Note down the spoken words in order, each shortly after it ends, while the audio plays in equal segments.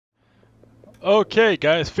Okay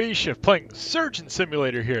guys, Phase Shift playing Surgeon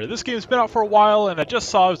Simulator here. This game's been out for a while and I just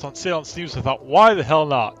saw it was on sale on Steam, so I thought, why the hell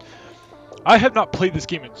not? I have not played this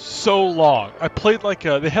game in so long. I played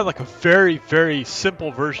they had like a very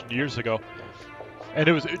simple version years ago. And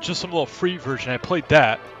it was just some little free version. I played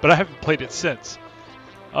that, but I haven't played it since.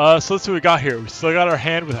 So let's see what we got here. We still got our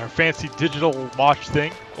hand with our fancy digital watch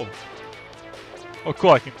thing. Oh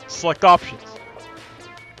cool, I can select options.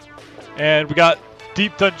 And we got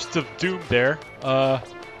Deep Dungeons of Doom there.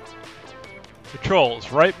 Controls.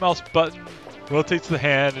 Right mouse button rotates the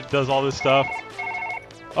hand and does all this stuff.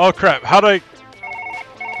 Oh crap, how do I...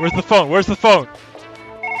 Where's the phone? Where's the phone?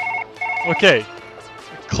 Okay.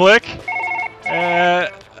 Click. Come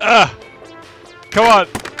on.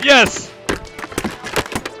 Yes!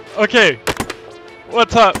 Okay.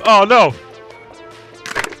 What's up? Oh no!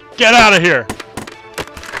 Get out of here!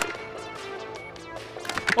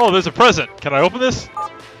 Oh, there's a present. Can I open this?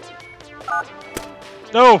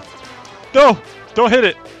 No! No! Don't hit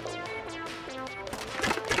it!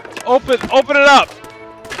 Open it up!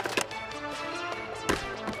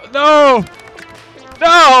 No!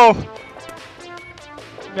 No!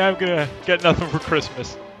 Now I'm gonna get nothing for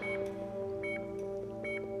Christmas.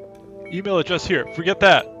 Email address here. Forget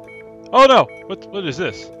that. Oh no! What is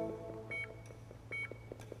this?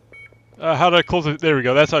 How do I close it? There we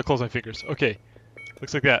go. That's how I close my fingers. Okay.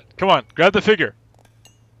 Looks like that. Come on, grab the figure.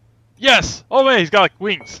 Yes! Oh man, he's got like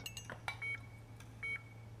wings.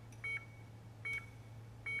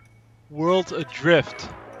 World's Adrift.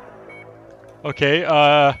 Okay,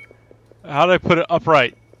 how do I put it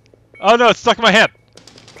upright? Oh no, it's stuck in my hand.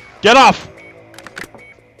 Get off!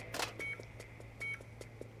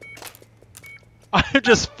 I'm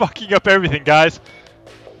just fucking up everything, guys.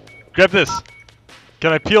 Grab this.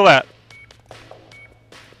 Can I peel that?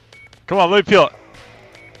 Come on, let me peel it.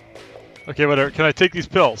 Okay, whatever. Can I take these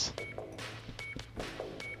pills?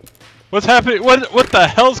 What's happening? What the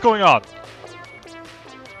hell's going on?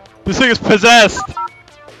 This thing is possessed!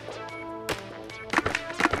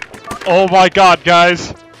 Oh my god,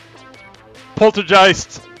 guys!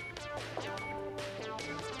 Poltergeist!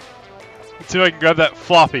 Let's see if I can grab that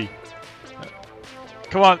floppy.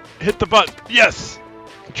 Come on, hit the button. Yes!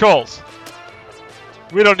 Controls.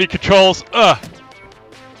 We don't need controls. Ugh!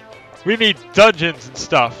 We need dungeons and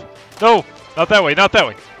stuff. No! Not that way, not that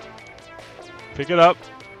way. Pick it up.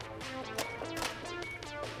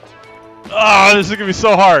 Ah, this is gonna be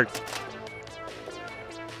so hard.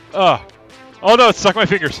 Oh no, it stuck my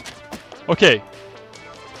fingers. Okay.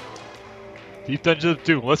 Deep Dungeons of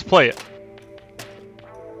Doom, let's play it.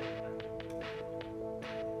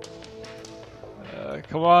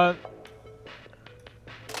 Come on.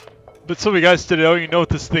 But some of you guys today don't even know what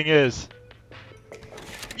this thing is.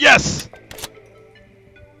 Yes!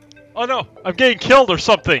 Oh no, I'm getting killed or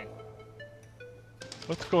something.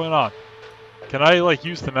 What's going on? Can I like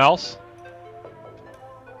use the mouse?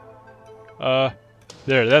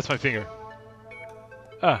 There, that's my finger.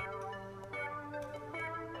 Ah.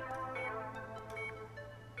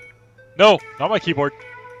 No, not my keyboard.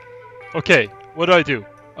 Okay, what do I do?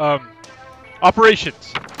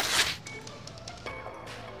 Operations.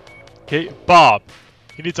 Okay, Bob.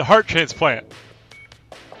 He needs a heart transplant.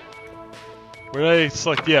 Where do I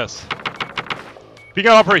select yes?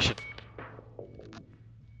 Begin operation.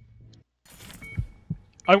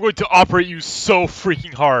 I'm going to operate you so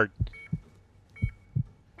freaking hard.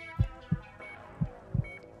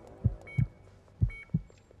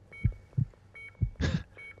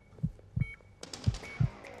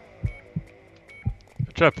 I'm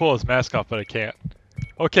trying to pull his mask off, but I can't.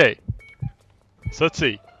 Okay. So let's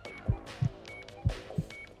see.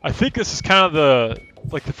 I think this is kind of the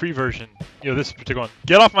free version. You know, this particular one.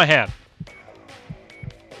 Get off my hand.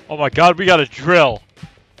 Oh my god, we got a drill.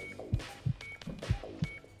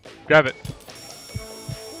 Grab it.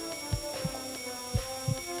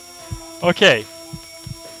 Okay.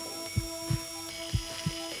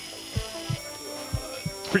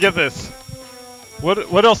 Forget this.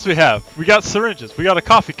 What else do we have? We got syringes. We got a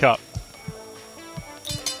coffee cup.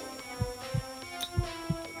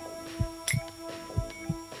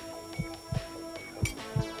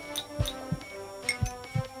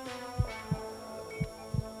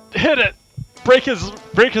 Hit it! Break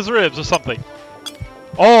his ribs or something.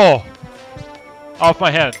 Oh! Off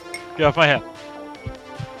my hand. Get off my hand.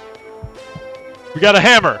 We got a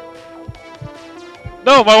hammer.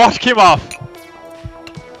 No, my watch came off.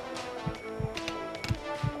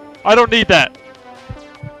 I don't need that.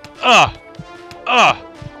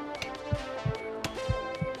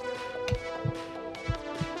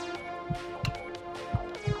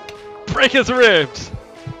 Break his ribs.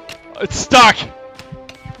 It's stuck.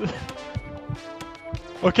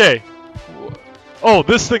 Okay. Oh,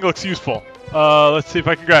 this thing looks useful. Let's see if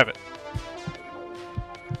I can grab it.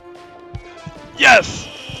 Yes!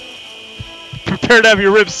 Prepare to have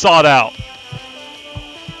your ribs sawed out.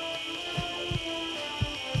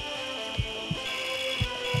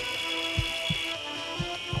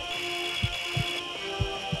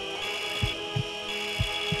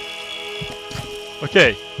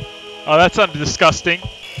 Okay. Oh, that sounded disgusting.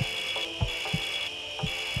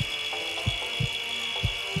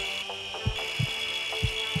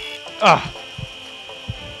 Ah.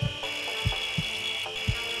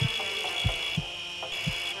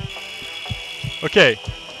 Okay.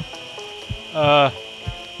 No,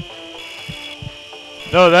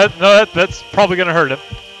 that's probably gonna hurt him.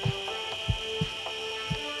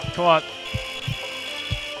 Come on.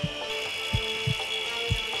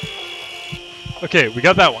 Okay, we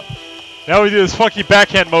got that one. Now we do this funky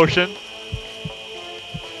backhand motion.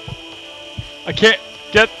 I can't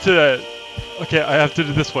get to the... Okay, I have to do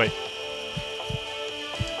it this way.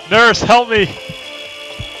 Nurse, help me!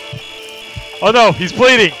 Oh no, he's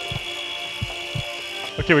bleeding!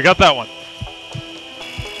 Okay, we got that one.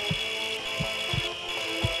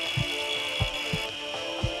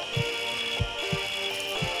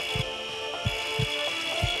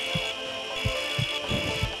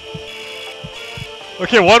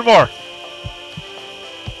 Okay, one more.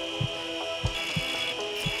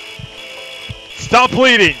 Stop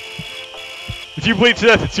bleeding! If you bleed to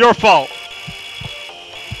death, it's your fault.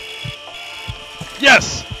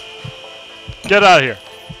 Yes! Get out of here.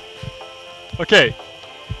 Okay.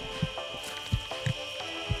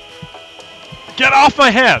 Get off my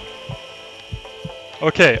hand!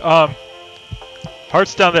 Okay,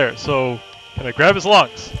 heart's down there, so can I grab his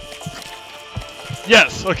lungs?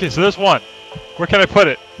 Yes! Okay, so there's one. Where can I put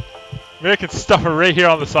it? Maybe I can stuff it right here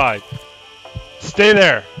on the side. Stay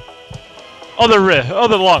there. Other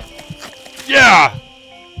lung. Yeah!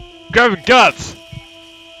 Grabbing guts!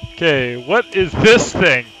 Okay, what is this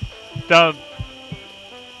thing? Down.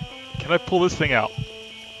 Can I pull this thing out?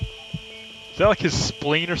 Is that like his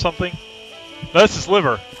spleen or something? No, that's his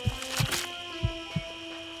liver.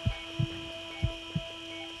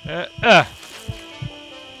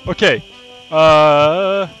 Okay.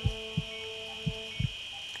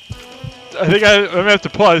 I think I'm gonna have to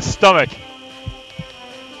pull out his stomach.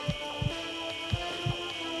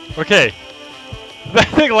 Okay. That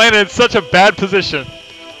thing landed in such a bad position.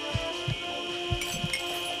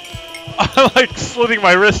 I'm like slitting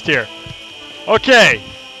my wrist here. Okay.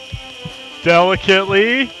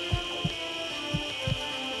 Delicately.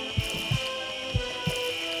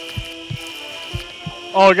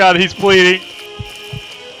 Oh god, he's bleeding.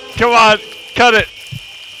 Come on, cut it.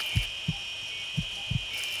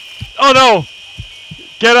 Oh no!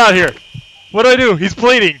 Get out of here. What do I do? He's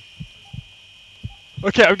bleeding.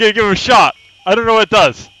 Okay, I'm gonna give him a shot. I don't know what it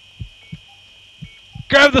does.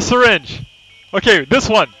 Grab the syringe. Okay, this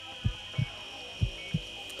one.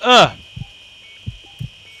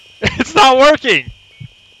 It's not working.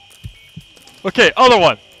 Okay, other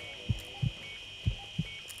one.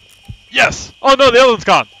 Yes. Oh no, the other one's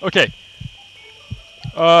gone. Okay.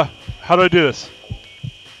 How do I do this?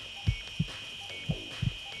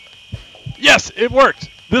 Yes, it worked.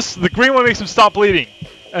 The green one makes him stop bleeding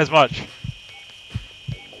as much.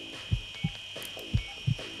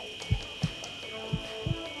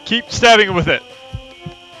 Keep stabbing him with it.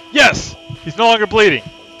 Yes! He's no longer bleeding.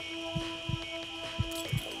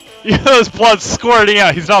 Even though his blood's squirting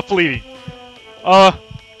out, he's not bleeding.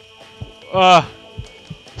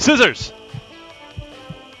 Scissors!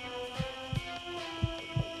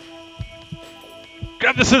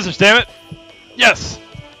 Grab the scissors, damn it! Yes!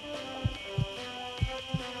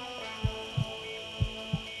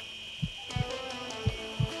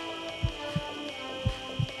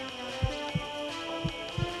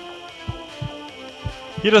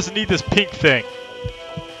 He doesn't need this pink thing.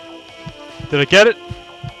 Did I get it?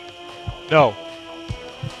 No.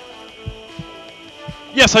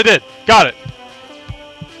 Yes, I did. Got it.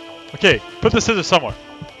 Okay, put the scissors somewhere.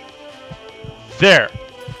 There.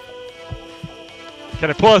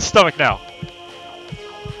 Can I pull out his stomach now?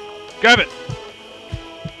 Grab it.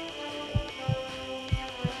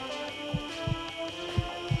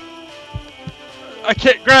 I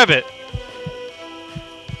can't grab it.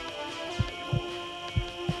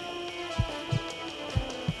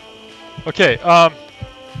 Okay,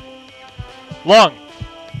 lung.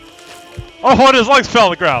 Oh, one of his lungs fell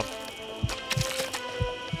on the ground.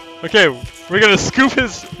 Okay, we're gonna scoop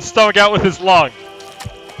his stomach out with his lung.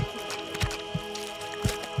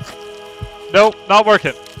 Nope, not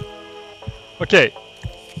working. Okay.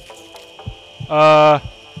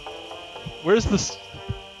 Where's this?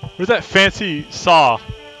 Where's that fancy saw?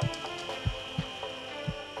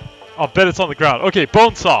 I'll bet it's on the ground. Okay,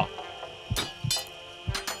 bone saw.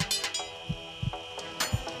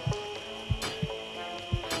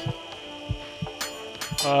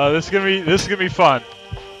 This is gonna be fun.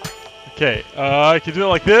 Okay, I can do it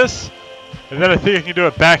like this, and then I think I can do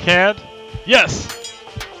a backhand. Yes.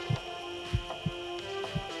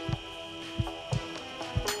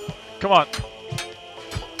 Come on.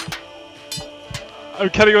 I'm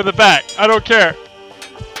cutting with the back. I don't care.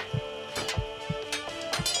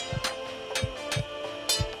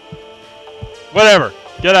 Whatever.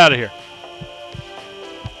 Get out of here.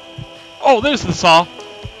 Oh, there's the saw.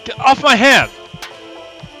 Get off my hand.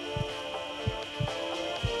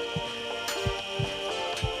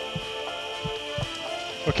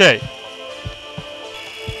 Okay.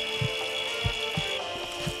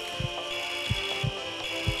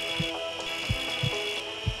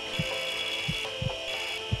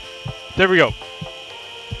 There we go.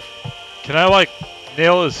 Can I, like,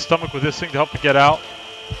 nail his stomach with this thing to help it get out?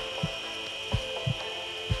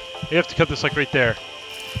 You have to cut this, like, right there.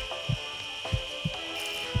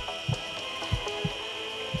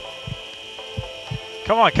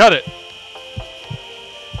 Come on, cut it.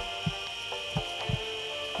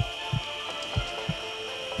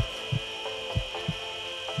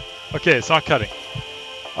 Okay, it's not cutting.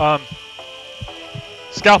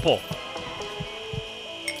 Scalpel.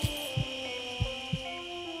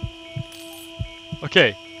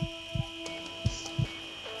 Okay.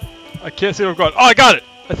 I can't see where I'm going. Oh, I got it!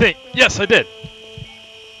 I think. Yes, I did.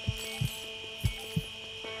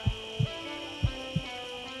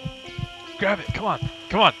 Grab it. Come on.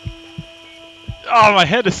 Come on. Oh, my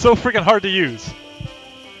hand is so freaking hard to use.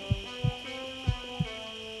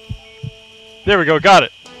 There we go. Got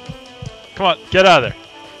it. Come on. Get out of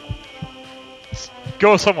there.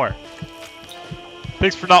 Go somewhere.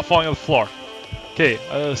 Thanks for not falling on the floor. Okay.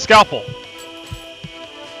 Scalpel.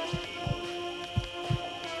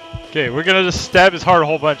 Okay, we're gonna just stab his heart a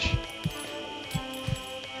whole bunch.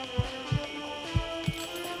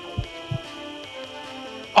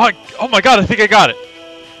 Oh my god, I think I got it.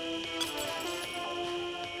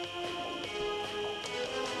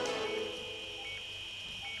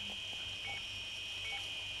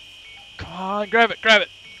 Come on, grab it, grab it.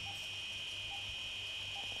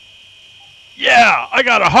 Yeah, I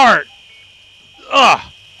got a heart. Ugh.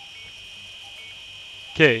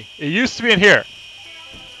 Okay, it used to be in here.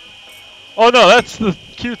 Oh no, that's the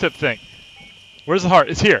Q-tip thing. Where's the heart?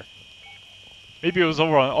 It's here. Maybe it was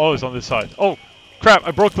over on, always on this side. Oh, crap,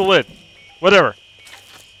 I broke the lid. Whatever.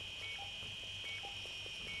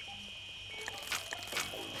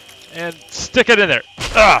 And stick it in there.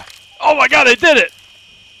 Ah! Oh my god, I did it!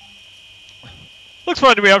 Looks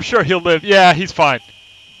fine to me, I'm sure he'll live. Yeah, he's fine.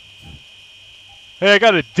 Hey, I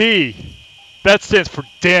got a D. That stands for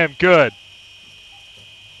damn good.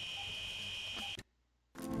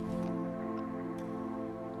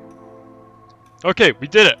 Okay, we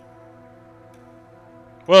did it.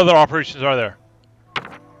 What other operations are there?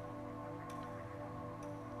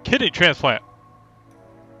 Kidney transplant.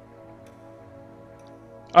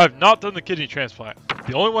 I've not done the kidney transplant.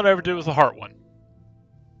 The only one I ever did was the heart one.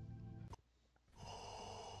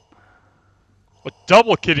 A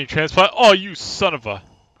double kidney transplant? Oh, you son of a...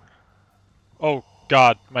 Oh,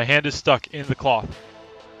 God. My hand is stuck in the cloth.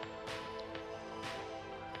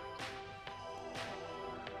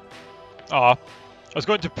 Aw. I was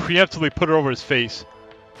going to preemptively put it over his face.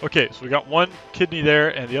 Okay, so we got one kidney there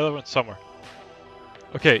and the other one somewhere.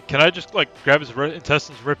 Okay, can I just, like, grab his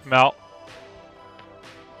intestines, rip him out?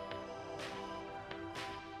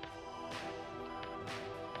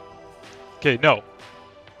 Okay, no.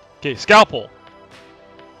 Okay, scalpel.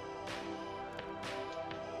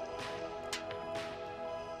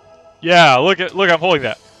 Yeah, look, I'm holding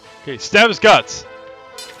that. Okay, stab his guts.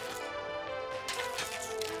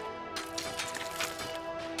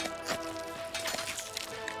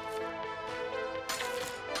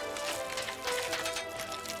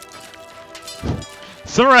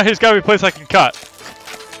 Somewhere around here's got to be a place I can cut.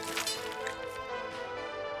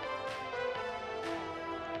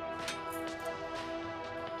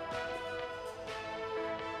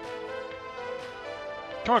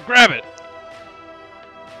 Come on, grab it.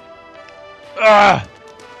 Ah!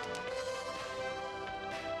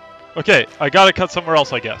 Okay, I gotta cut somewhere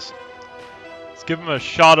else, I guess. Let's give him a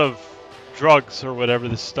shot of drugs or whatever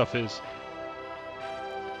this stuff is.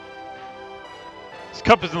 This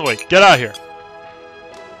cup is in the way. Get out of here.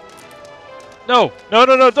 No! No,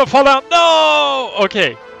 no, no, don't fall down! No!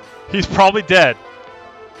 Okay. He's probably dead.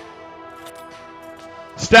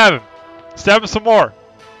 Stab him. Stab him some more.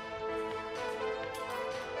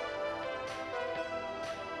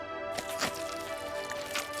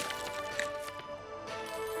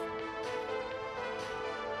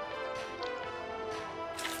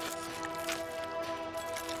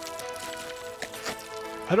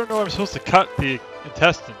 I don't know where I'm supposed to cut the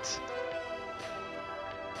intestines.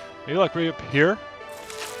 Maybe like right up here?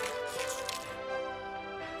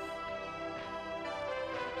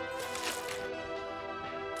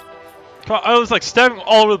 Come on, I was like stabbing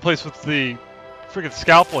all over the place with the freaking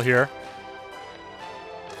scalpel here.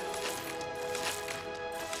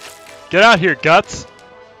 Get out here, guts!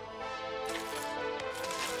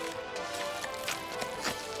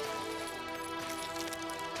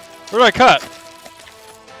 Where do I cut?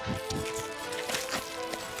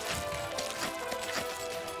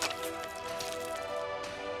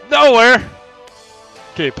 Nowhere!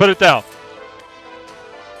 Okay, put it down.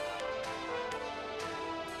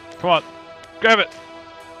 Come on, grab it.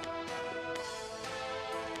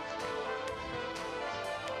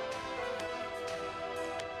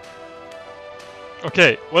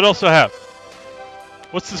 Okay, what else do I have?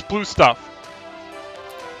 What's this blue stuff?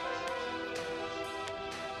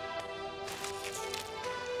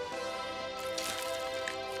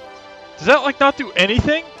 Does that like not do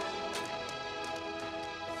anything?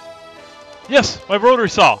 Yes, my rotary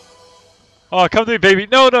saw. Oh, come to me, baby.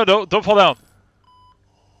 No, no, no, don't fall down.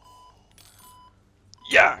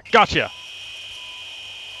 Yeah, gotcha.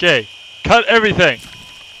 Okay, cut everything.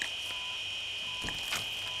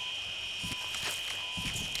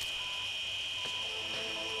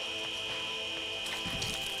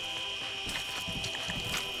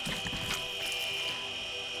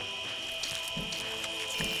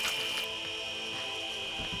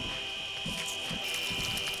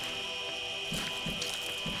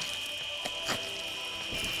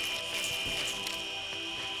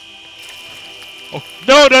 Oh,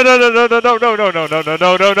 no, no, no, no, no, no, no, no, no, no, no, no,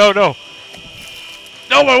 no, no, no, no.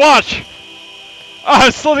 No, my watch! Ah,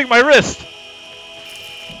 I'm slitting my wrist.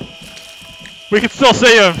 We can still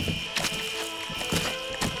save him.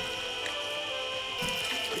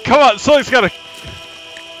 Come on, something's gotta...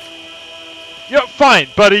 Yeah, fine,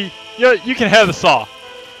 buddy. Yeah, you can have the saw.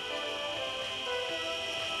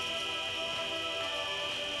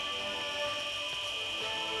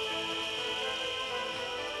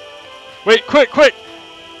 Wait, quick, quick!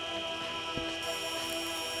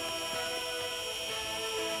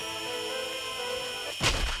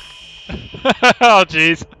 Oh,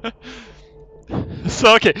 jeez.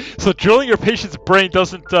 So, okay, so drilling your patient's brain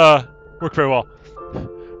doesn't work very well.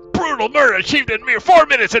 Brutal murder achieved in mere 4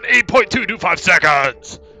 minutes and 8.225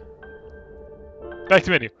 seconds! Back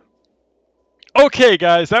to menu. Okay,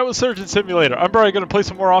 guys, that was Surgeon Simulator. I'm probably going to play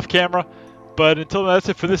some more off camera, but until then, that's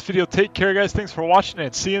it for this video. Take care, guys. Thanks for watching,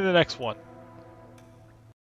 and see you in the next one.